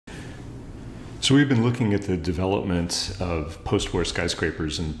So we've been looking at the development of post-war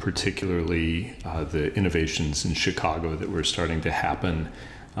skyscrapers, and particularly the innovations in Chicago that were starting to happen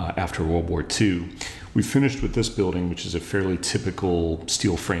after World War II. We finished with this building, which is a fairly typical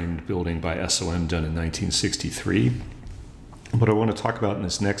steel-framed building by SOM done in 1963. What I want to talk about in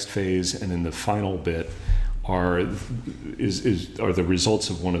this next phase and in the final bit are the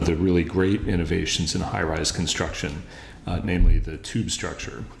results of one of the really great innovations in high-rise construction, namely the tube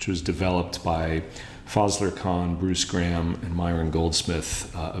structure, which was developed by Fosler Kahn, Bruce Graham, and Myron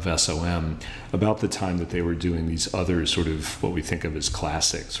Goldsmith of SOM about the time that they were doing these other sort of what we think of as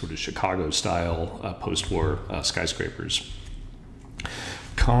classic, sort of Chicago-style post-war skyscrapers.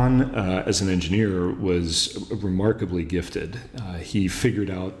 Kahn, as an engineer, was remarkably gifted. He figured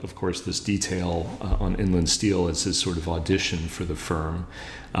out, of course, this detail on inland steel as his sort of audition for the firm,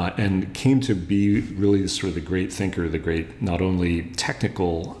 and came to be really sort of the great thinker, the great not only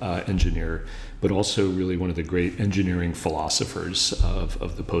technical engineer, but also really one of the great engineering philosophers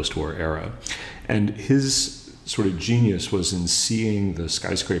of the post-war era. And his sort of genius was in seeing the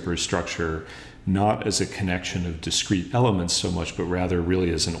skyscraper structure not as a connection of discrete elements so much, but rather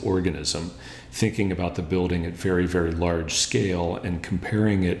really as an organism, thinking about the building at very, very large scale and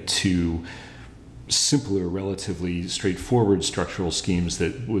comparing it to simpler, relatively straightforward structural schemes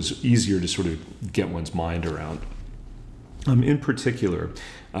that was easier to sort of get one's mind around. In particular,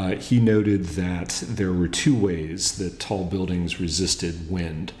 he noted that there were two ways that tall buildings resisted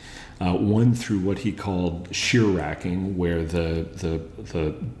wind. One through what he called shear racking, where the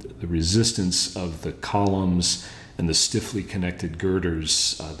resistance of the columns and the stiffly connected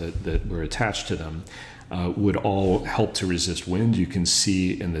girders that were attached to them would all help to resist wind. You can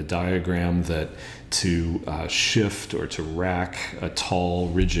see in the diagram that to shift or to rack a tall,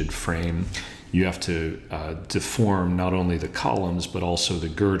 rigid frame, you have to deform not only the columns, but also the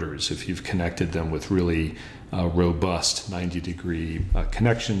girders. If you've connected them with really robust 90-degree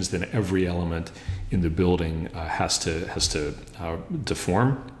connections, then every element in the building has to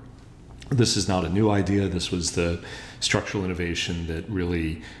deform. This is not a new idea. This was the structural innovation that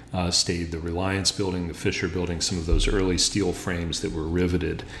really stayed the Reliance building, the Fisher building, some of those early steel frames that were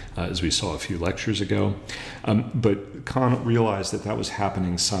riveted, as we saw a few lectures ago. But Kahn realized that that was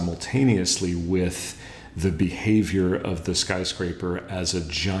happening simultaneously with the behavior of the skyscraper as a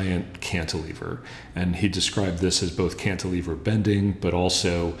giant cantilever. And he described this as both cantilever bending, but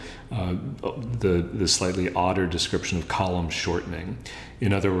also the slightly odder description of column shortening.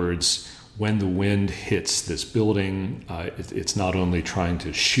 In other words, when the wind hits this building, it's not only trying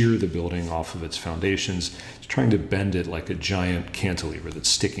to shear the building off of its foundations, it's trying to bend it like a giant cantilever that's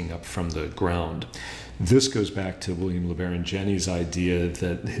sticking up from the ground. This goes back to William LeBaron Jennings' idea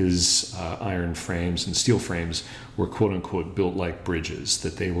that his iron frames and steel frames were quote-unquote built like bridges,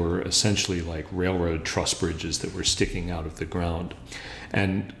 that they were essentially like railroad truss bridges that were sticking out of the ground.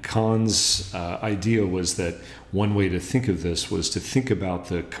 And Kahn's idea was that one way to think of this was to think about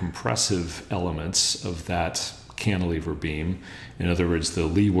the compressive elements of that cantilever beam. In other words, the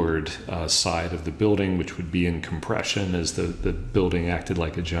leeward side of the building, which would be in compression as the building acted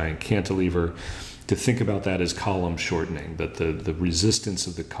like a giant cantilever, to think about that as column shortening, that the resistance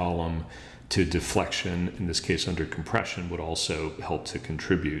of the column to deflection, in this case under compression, would also help to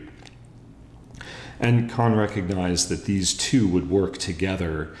contribute. And Kahn recognized that these two would work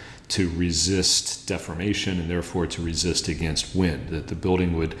together to resist deformation and therefore to resist against wind, that the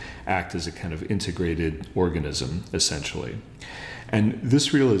building would act as a kind of integrated organism, essentially. And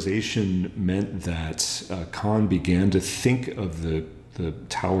this realization meant that Kahn began to think of the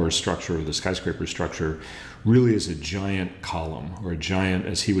tower structure or the skyscraper structure really as a giant column, or a giant,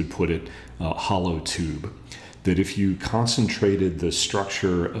 as he would put it, hollow tube. That if you concentrated the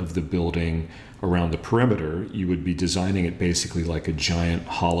structure of the building around the perimeter, you would be designing it basically like a giant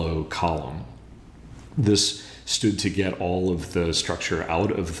hollow column. This stood to get all of the structure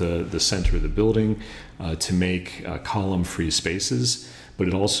out of the center of the building to make column-free spaces. But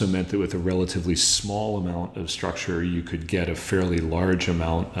it also meant that with a relatively small amount of structure, you could get a fairly large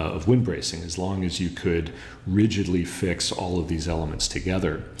amount of wind bracing, as long as you could rigidly fix all of these elements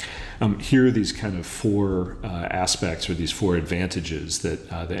together. Here are these kind of four aspects, or these four advantages that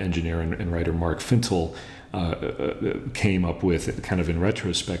the engineer and writer Mark Fintel came up with kind of in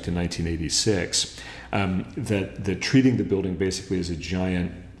retrospect in 1986, that treating the building basically as a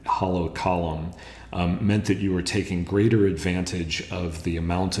giant hollow column meant that you were taking greater advantage of the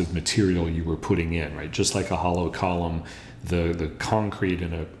amount of material you were putting in, right? Just like a hollow column, the concrete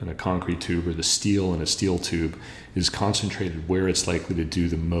in a concrete tube, or the steel in a steel tube, is concentrated where it's likely to do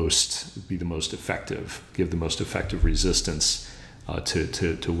the most, be the most effective, give the most effective resistance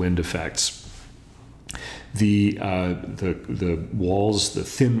to wind effects. The walls,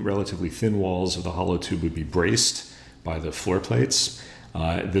 the relatively thin walls of the hollow tube would be braced by the floor plates.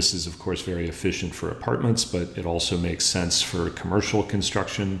 This is, of course, very efficient for apartments, but it also makes sense for commercial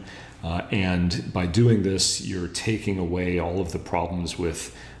construction. And by doing this, you're taking away all of the problems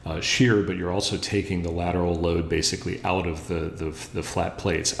with shear, but you're also taking the lateral load basically out of the flat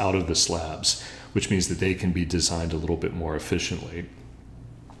plates, out of the slabs, which means that they can be designed a little bit more efficiently.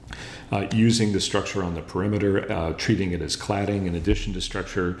 Using the structure on the perimeter, treating it as cladding in addition to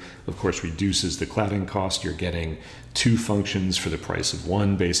structure, of course, reduces the cladding cost. You're getting two functions for the price of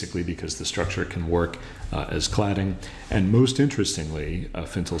one, basically, because the structure can work as cladding. And most interestingly,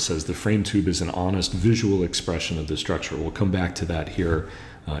 Fintel says the frame tube is an honest visual expression of the structure. We'll come back to that here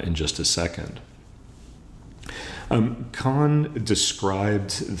in just a second. Kahn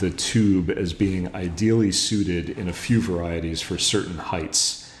described the tube as being ideally suited in a few varieties for certain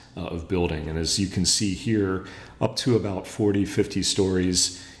heights of building. And as you can see here, up to about 40, 50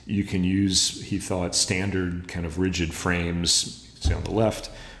 stories, you can use, he thought, standard kind of rigid frames. You can see on the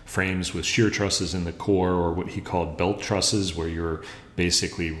left, frames with shear trusses in the core, or what he called belt trusses, where you're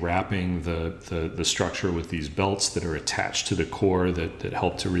basically wrapping the structure with these belts that are attached to the core that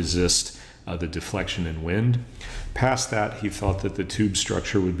help to resist the deflection and wind. Past that, he thought that the tube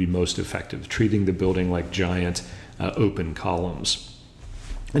structure would be most effective, treating the building like giant open columns.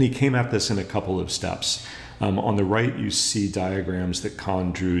 And he came at this in a couple of steps. On the right, you see diagrams that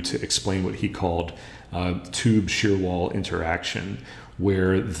Kahn drew to explain what he called tube shear wall interaction,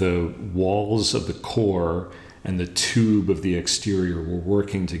 where the walls of the core and the tube of the exterior were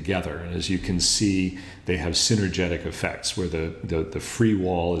working together. And as you can see, they have synergetic effects, where the free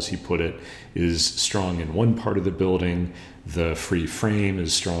wall, as he put it, is strong in one part of the building, the free frame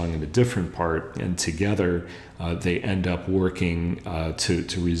is strong in a different part, and together they end up working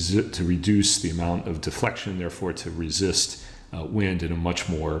to reduce the amount of deflection, therefore to resist wind in a much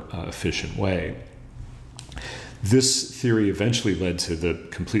more efficient way. This theory eventually led to the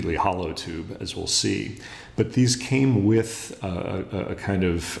completely hollow tube, as we'll see. But these came with a kind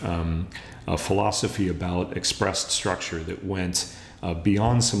of a philosophy about expressed structure that went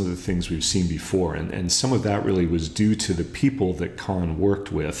beyond some of the things we've seen before. And some of that really was due to the people that Kahn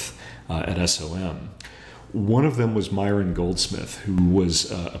worked with at SOM. One of them was Myron Goldsmith,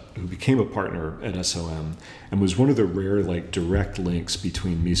 who became a partner at SOM and was one of the rare direct links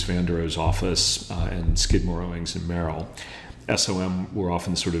between Mies van der Rohe's office and Skidmore, Owings and Merrill. SOM were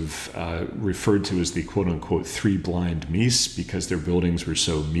often sort of referred to as the quote-unquote three blind Mies, because their buildings were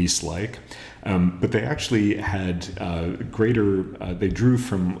so Mies-like. But they actually had they drew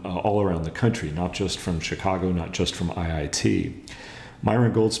from all around the country, not just from Chicago, not just from IIT.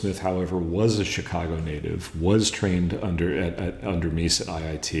 Myron Goldsmith, however, was a Chicago native, was trained under Mies at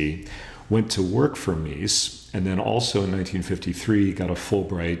IIT, went to work for Mies, and then also in 1953 got a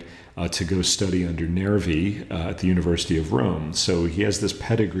Fulbright to go study under Nervi at the University of Rome. So he has this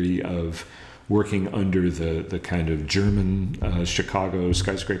pedigree of working under the kind of German Chicago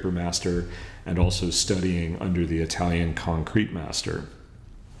skyscraper master, and also studying under the Italian concrete master.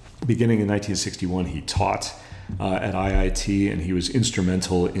 Beginning in 1961, he taught at IIT, and he was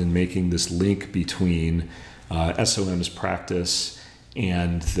instrumental in making this link between SOM's practice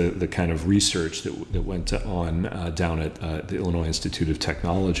and the kind of research that went on down at the Illinois Institute of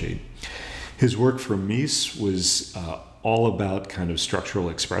Technology. His work for Mies was all about kind of structural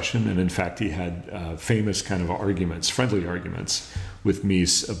expression, and in fact he had famous kind of arguments, friendly arguments, with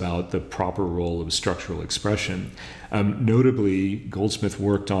Mies about the proper role of structural expression. Notably, Goldsmith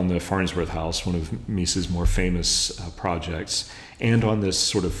worked on the Farnsworth House, one of Mies's more famous projects, and on this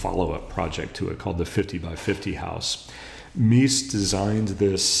sort of follow-up project to it called the 50 by 50 house. Mies designed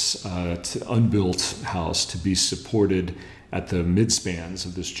this unbuilt house to be supported at the midspans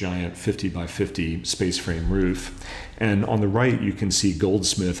of this giant 50 by 50 space frame roof. And on the right, you can see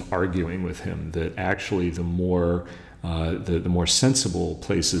Goldsmith arguing with him that actually the more sensible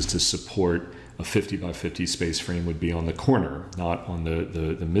places to support a 50 by 50 space frame would be on the corner, not on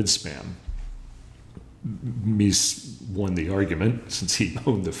the midspan. Mies won the argument since he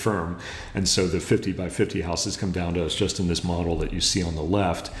owned the firm, and so the 50 by 50 houses come down to us just in this model that you see on the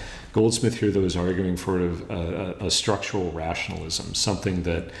left. Goldsmith here, though, is arguing for a structural rationalism, something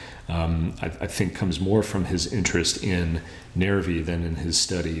that I think comes more from his interest in Nervi than in his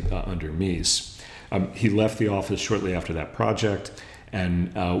study under Mies. He left the office shortly after that project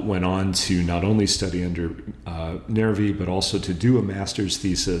and went on to not only study under Nervi, but also to do a master's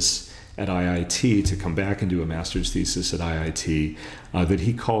thesis at IIT, to come back and do a master's thesis at IIT that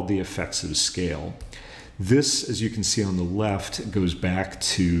he called The Effects of Scale. This, as you can see on the left, goes back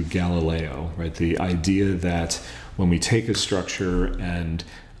to Galileo, right? The idea that when we take a structure and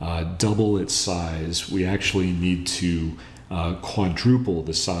double its size, we actually need to quadruple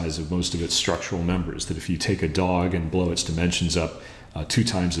the size of most of its structural members. That if you take a dog and blow its dimensions up 2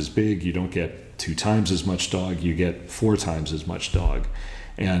 times as big, you don't get 2 times as much dog, you get 4 times as much dog.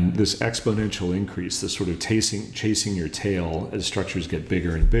 And this exponential increase, this sort of chasing your tail as structures get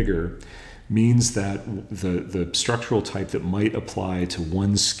bigger and bigger, means that the structural type that might apply to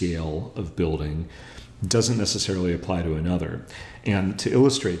one scale of building doesn't necessarily apply to another. And to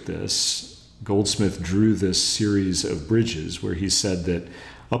illustrate this, Goldsmith drew this series of bridges where he said that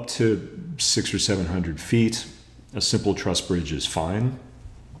up to 600 or 700 feet, a simple truss bridge is fine.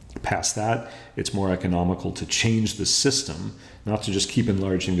 Past that, it's more economical to change the system, not to just keep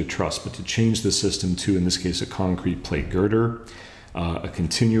enlarging the truss, but to change the system to, in this case, a concrete plate girder, a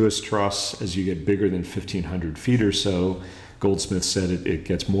continuous truss. As you get bigger than 1,500 feet or so, Goldsmith said it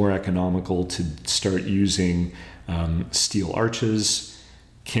gets more economical to start using steel arches,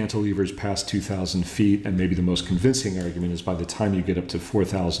 cantilevers past 2,000 feet, and maybe the most convincing argument is by the time you get up to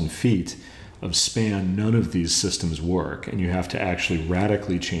 4,000 feet of span, none of these systems work, and you have to actually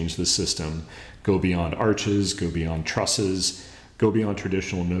radically change the system, go beyond arches, go beyond trusses, go beyond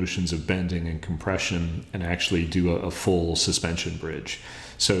traditional notions of bending and compression, and actually do a full suspension bridge.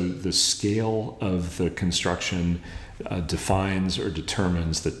 So the scale of the construction defines or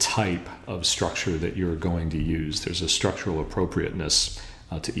determines the type of structure that you're going to use. There's a structural appropriateness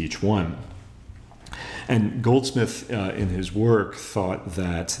to each one. And Goldsmith, in his work, thought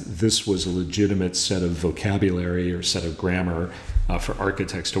that this was a legitimate set of vocabulary or set of grammar for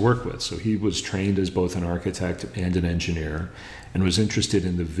architects to work with. So he was trained as both an architect and an engineer and was interested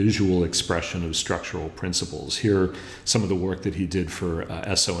in the visual expression of structural principles. Here are some of the work that he did for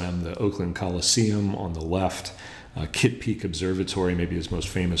SOM, the Oakland Coliseum on the left, Kitt Peak Observatory, maybe his most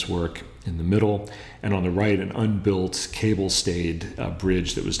famous work, in the middle, and on the right, an unbuilt cable-stayed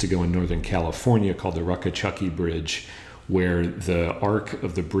bridge that was to go in Northern California called the Ruckachucky Bridge, where the arc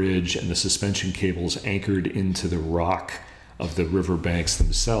of the bridge and the suspension cables anchored into the rock of the riverbanks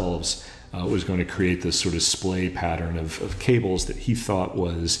themselves was going to create this sort of splay pattern of cables that he thought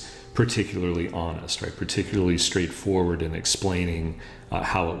was particularly honest, right? Particularly straightforward in explaining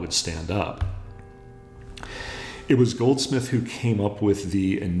how it would stand up. It was Goldsmith who came up with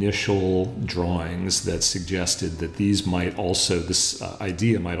the initial drawings that suggested that these might also, this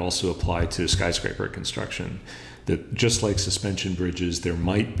idea might also apply to skyscraper construction. That just like suspension bridges, there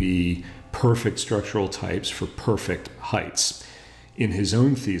might be perfect structural types for perfect heights. In his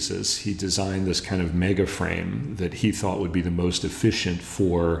own thesis, he designed this kind of mega frame that he thought would be the most efficient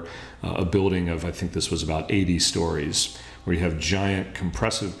for a building of, I think this was about 80 stories, where you have giant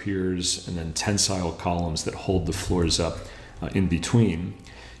compressive piers and then tensile columns that hold the floors up in between.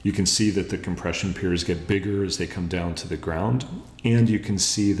 You can see that the compression piers get bigger as they come down to the ground, and you can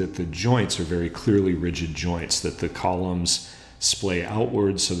see that the joints are very clearly rigid joints, that the columns splay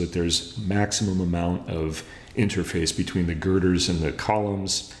outwards so that there's maximum amount of interface between the girders and the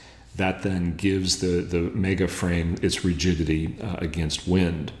columns. That then gives the mega frame its rigidity against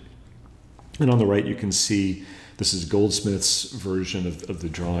wind. And on the right you can see this is Goldsmith's version of the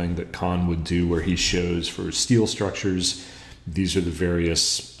drawing that Kahn would do, where he shows for steel structures, these are the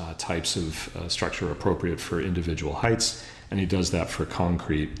various types of structure appropriate for individual heights, and he does that for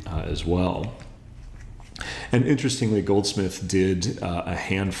concrete as well. And interestingly, Goldsmith did a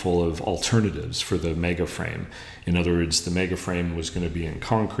handful of alternatives for the mega frame. In other words, the mega frame was going to be in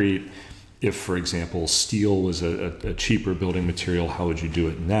concrete. If, for example, steel was a cheaper building material, how would you do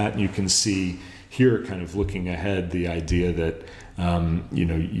it in that? And you can see here, kind of looking ahead, the idea that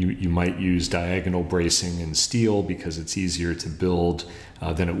you might use diagonal bracing in steel because it's easier to build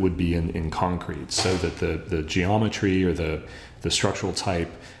than it would be in concrete, so that the geometry or the structural type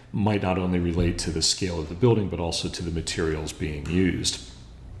might not only relate to the scale of the building, but also to the materials being used.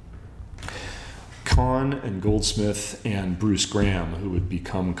 Kahn and Goldsmith and Bruce Graham, who would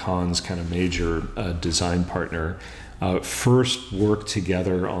become Kahn's kind of major design partner, first worked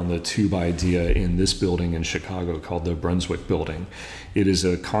together on the tube idea in this building in Chicago called the Brunswick Building. It is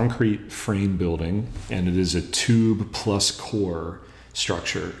a concrete frame building, and it is a tube plus core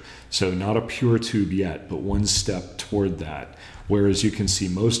structure. So not a pure tube yet, but one step toward that. Whereas you can see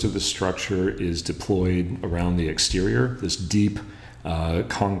most of the structure is deployed around the exterior, this deep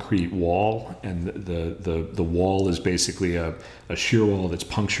concrete wall, and the wall is basically a shear wall that's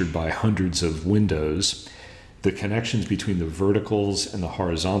punctured by hundreds of windows. The connections between the verticals and the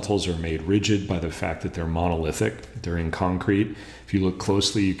horizontals are made rigid by the fact that they're monolithic. They're in concrete. If you look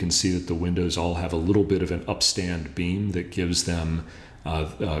closely, you can see that the windows all have a little bit of an upstand beam that gives them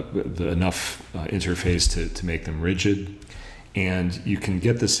enough interface to make them rigid. And you can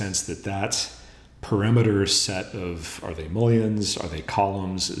get the sense that that perimeter set of, are they mullions, are they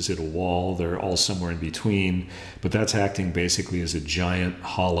columns, is it a wall? They're all somewhere in between, but that's acting basically as a giant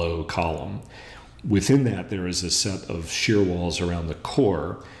hollow column. Within that, there is a set of shear walls around the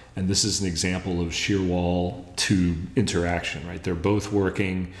core, and this is an example of shear wall tube interaction, right? They're both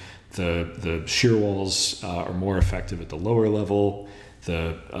working. The shear walls are more effective at the lower level.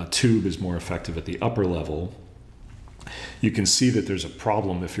 The tube is more effective at the upper level. You can see that there's a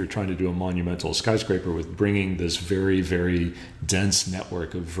problem if you're trying to do a monumental skyscraper with bringing this very, very dense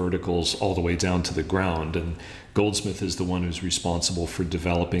network of verticals all the way down to the ground. And Goldsmith is the one who's responsible for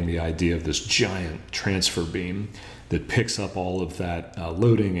developing the idea of this giant transfer beam that picks up all of that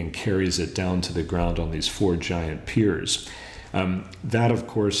loading and carries it down to the ground on these 4 giant piers. That, of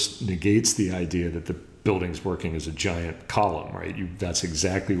course, negates the idea that the building's working as a giant column, right? That's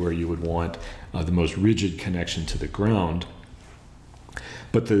exactly where you would want the most rigid connection to the ground.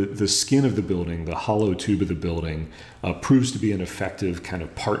 But the skin of the building, the hollow tube of the building, proves to be an effective kind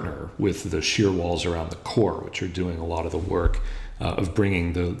of partner with the shear walls around the core, which are doing a lot of the work of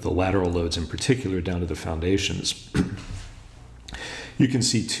bringing the lateral loads in particular down to the foundations. You can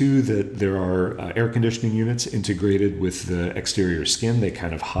see too that there are air conditioning units integrated with the exterior skin. They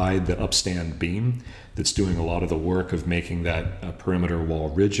kind of hide the upstand beam that's doing a lot of the work of making that perimeter wall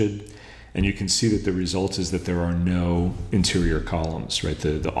rigid. And you can see that the result is that there are no interior columns, right?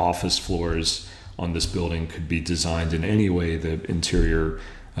 The office floors on this building could be designed in any way the interior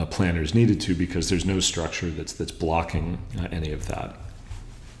planners needed to, because there's no structure that's blocking any of that.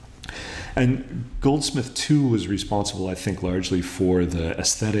 And Goldsmith, too, was responsible, I think, largely for the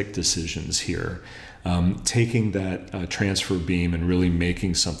aesthetic decisions here, taking that transfer beam and really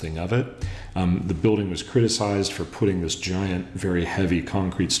making something of it. The building was criticized for putting this giant, very heavy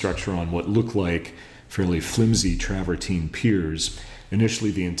concrete structure on what looked like fairly flimsy travertine piers.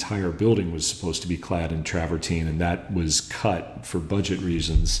 Initially, the entire building was supposed to be clad in travertine, and that was cut for budget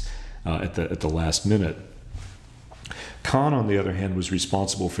reasons at the last minute. Kahn, on the other hand, was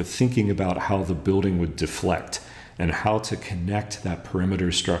responsible for thinking about how the building would deflect and how to connect that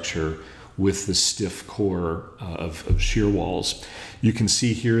perimeter structure with the stiff core of shear walls. You can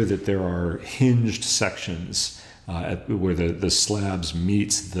see here that there are hinged sections where the slabs meet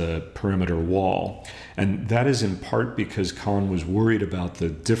the perimeter wall. And that is in part because Kahn was worried about the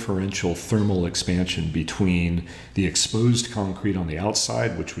differential thermal expansion between the exposed concrete on the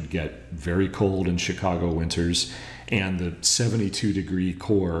outside, which would get very cold in Chicago winters, and the 72-degree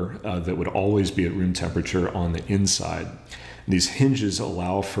core that would always be at room temperature on the inside. And these hinges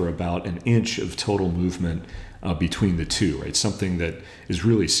allow for about an inch of total movement between the two, right? Something that is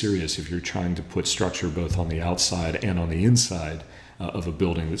really serious if you're trying to put structure both on the outside and on the inside of a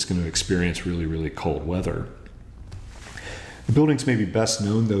building that's going to experience really, really cold weather. The building's maybe best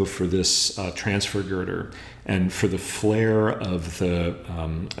known, though, for this transfer girder and for the flare of the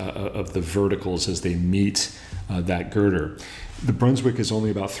verticals as they meet that girder. The Brunswick is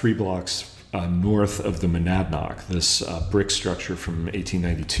only about 3 blocks north of the Monadnock, this brick structure from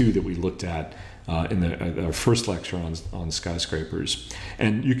 1892 that we looked at in our first lecture on skyscrapers.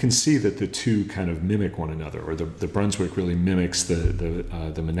 And you can see that the two kind of mimic one another, or the Brunswick really mimics the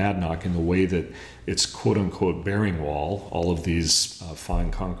Monadnock in the way that its quote-unquote bearing wall, all of these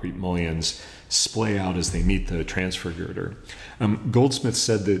fine concrete mullions, splay out as they meet the transfer girder. Goldsmith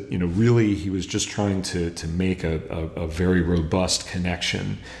said that, really he was just trying to make a very robust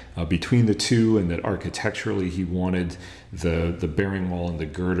connection between the two, and that architecturally he wanted the bearing wall and the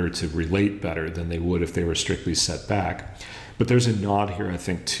girder to relate better than they would if they were strictly set back. But there's a nod here, I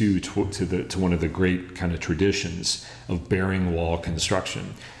think, too, to one of the great kind of traditions of bearing wall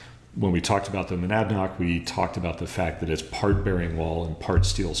construction. When we talked about the Monadnock, we talked about the fact that it's part bearing wall and part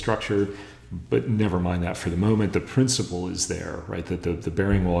steel structure. But never mind that for the moment. The principle is there, right? That the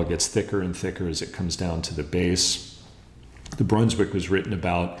bearing wall gets thicker and thicker as it comes down to the base. The Brunswick was written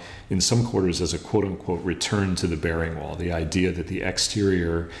about in some quarters as a quote-unquote return to the bearing wall, the idea that the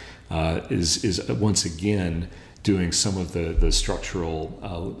exterior is once again doing some of the structural,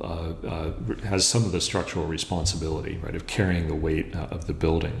 has some of the structural responsibility, right, of carrying the weight of the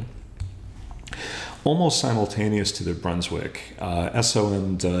building. Almost simultaneous to the Brunswick,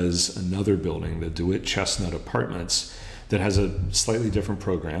 SOM does another building, the DeWitt Chestnut Apartments, that has a slightly different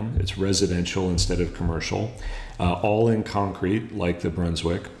program. It's residential instead of commercial, all in concrete like the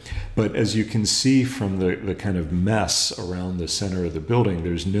Brunswick. But as you can see from the kind of mess around the center of the building,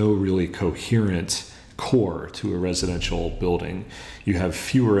 there's no really coherent core to a residential building. You have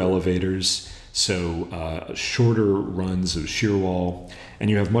fewer elevators, so shorter runs of shear wall, and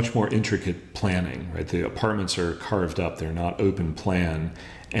you have much more intricate planning, right? The apartments are carved up, they're not open plan,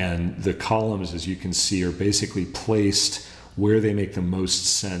 and the columns, as you can see, are basically placed where they make the most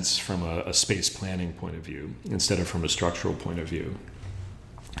sense from a space planning point of view instead of from a structural point of view.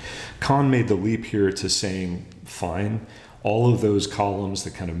 Kahn made the leap here to saying, fine, all of those columns,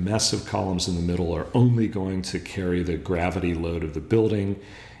 the kind of mess of columns in the middle, are only going to carry the gravity load of the building,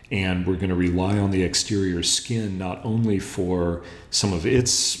 and we're going to rely on the exterior skin not only for some of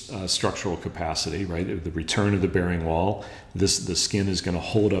its structural capacity, right, the return of the bearing wall. The skin is going to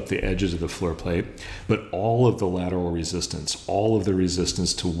hold up the edges of the floor plate, but all of the lateral resistance, all of the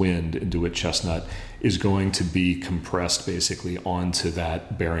resistance to wind in DeWitt Chestnut is going to be compressed basically onto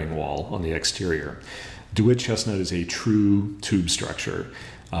that bearing wall on the exterior. DeWitt Chestnut is a true tube structure.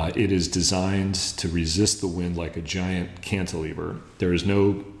 It is designed to resist the wind like a giant cantilever. There is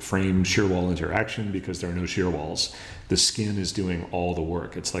no frame shear wall interaction because there are no shear walls. The skin is doing all the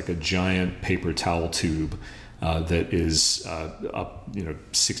work. It's like a giant paper towel tube that is up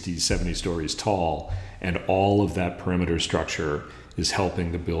 60, 70 stories tall, and all of that perimeter structure is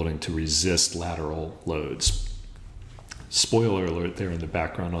helping the building to resist lateral loads. Spoiler alert there in the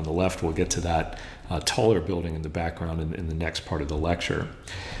background on the left. We'll get to that taller building in the background in the next part of the lecture.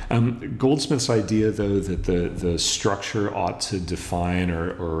 Goldsmith's idea, though, that the structure ought to define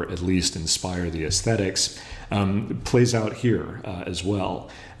or at least inspire the aesthetics plays out here as well.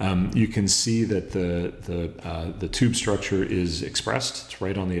 You can see that the tube structure is expressed. It's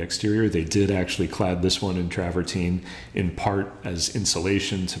right on the exterior. They did actually clad this one in travertine in part as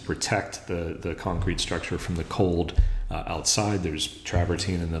insulation to protect the concrete structure from the cold outside. There's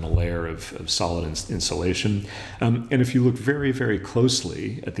travertine and then a layer of solid insulation. And if you look very, very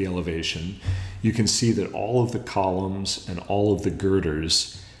closely at the elevation, you can see that all of the columns and all of the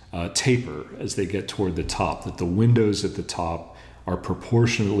girders taper as they get toward the top, that the windows at the top are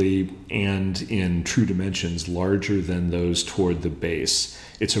proportionately and in true dimensions larger than those toward the base.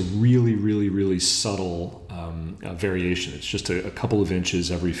 It's a really, really, really subtle variation. It's just a couple of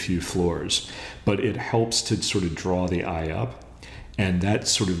inches every few floors, but it helps to sort of draw the eye up. And that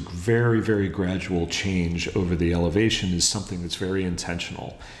sort of very, very gradual change over the elevation is something that's very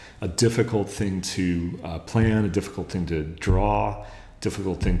intentional. A difficult thing to plan, a difficult thing to draw,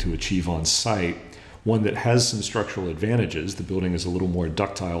 difficult thing to achieve on site. One that has some structural advantages. The building is a little more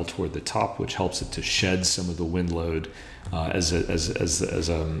ductile toward the top, which helps it to shed some of the wind load as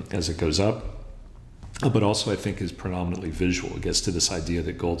it goes up. But also I think is predominantly visual. It gets to this idea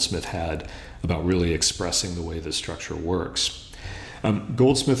that Goldsmith had about really expressing the way the structure works.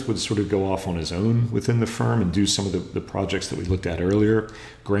 Goldsmith would sort of go off on his own within the firm and do some of the projects that we looked at earlier.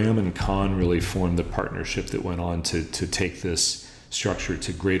 Graham and Kahn really formed the partnership that went on to take this structure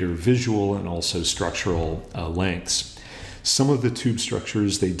to greater visual and also structural lengths. Some of the tube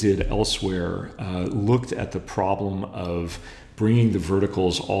structures they did elsewhere looked at the problem of bringing the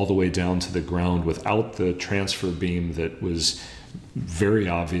verticals all the way down to the ground without the transfer beam that was very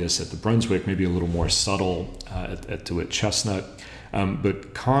obvious at the Brunswick, maybe a little more subtle at DeWitt Chestnut.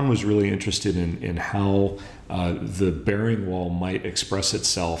 But Kahn was really interested in how the bearing wall might express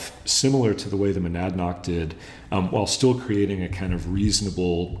itself similar to the way the Monadnock did, while still creating a kind of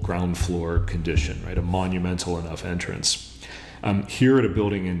reasonable ground floor condition, right? A monumental enough entrance. Here at a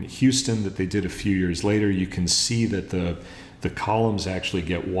building in Houston that they did a few years later, you can see that the columns actually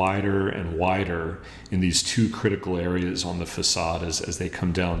get wider and wider in these two critical areas on the facade as they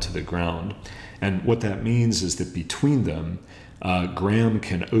come down to the ground. And what that means is that between them, Graham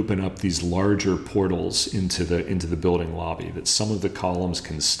can open up these larger portals into the building lobby, that some of the columns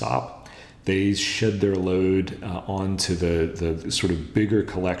can stop. They shed their load onto the sort of bigger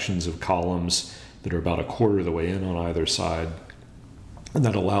collections of columns that are about a quarter of the way in on either side. And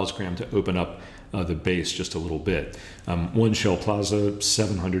that allows Graham to open up the base just a little bit. One shell plaza,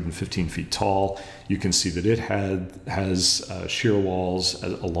 715 feet tall. You can see that it has shear walls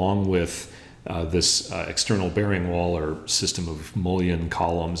along with this external bearing wall or system of mullion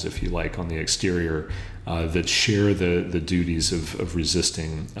columns, if you like, on the exterior that share the duties of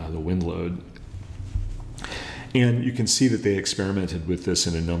resisting the wind load. And you can see that they experimented with this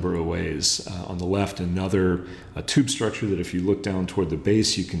in a number of ways. On the left, another tube structure that if you look down toward the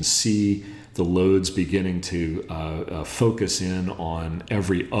base, you can see the loads beginning to focus in on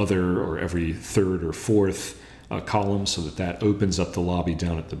every other or every third or fourth column so that opens up the lobby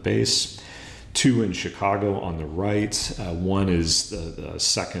down at the base. 2 in Chicago on the right. One is the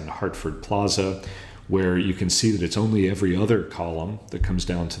second Hartford Plaza, where you can see that it's only every other column that comes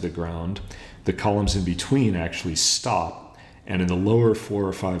down to the ground. The columns in between actually stop, and in the lower 4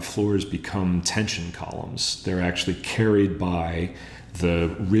 or 5 floors become tension columns. They're actually carried by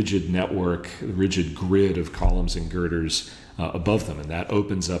the rigid network, the rigid grid of columns and girders above them, and that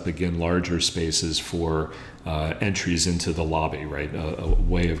opens up again larger spaces for entries into the lobby, right? A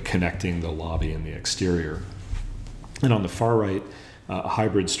way of connecting the lobby and the exterior. And on the far right, a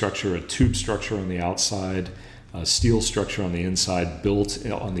hybrid structure, a tube structure on the outside, a steel structure on the inside, built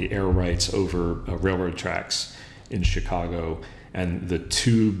on the air rights over railroad tracks in Chicago. And the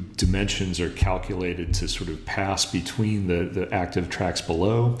tube dimensions are calculated to sort of pass between the active tracks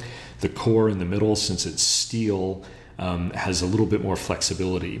below. The core in the middle, since it's steel, has a little bit more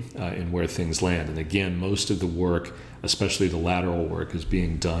flexibility in where things land. And again, most of the work, especially the lateral work, is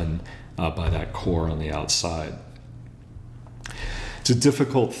being done by that core on the outside. It's a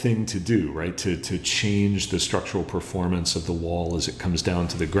difficult thing to do, right? To change the structural performance of the wall as it comes down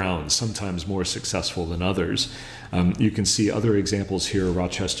to the ground, sometimes more successful than others. You can see other examples here,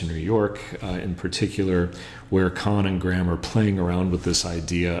 Rochester, New York, in particular, where Kahn and Graham are playing around with this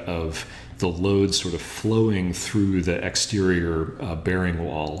idea of the load sort of flowing through the exterior bearing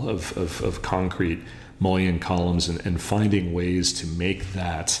wall of concrete mullion columns and finding ways to make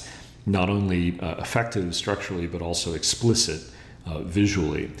that not only effective structurally, but also explicit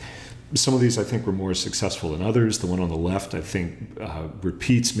visually. Some of these I think were more successful than others. The one on the left I think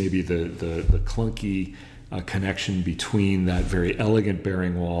repeats maybe the clunky connection between that very elegant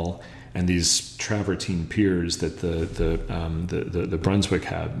bearing wall and these travertine piers that the Brunswick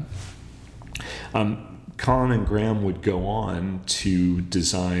had. Kahn and Graham would go on to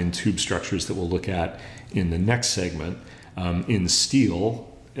design tube structures that we'll look at in the next segment in steel,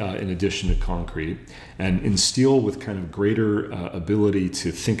 in addition to concrete, and in steel with kind of greater ability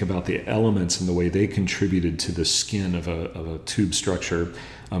to think about the elements and the way they contributed to the skin of a tube structure.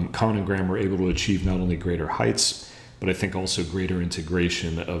 Kahn and Graham were able to achieve not only greater heights, but I think also greater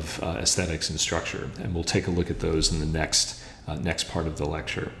integration of aesthetics and structure. And we'll take a look at those in the next part of the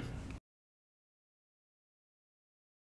lecture.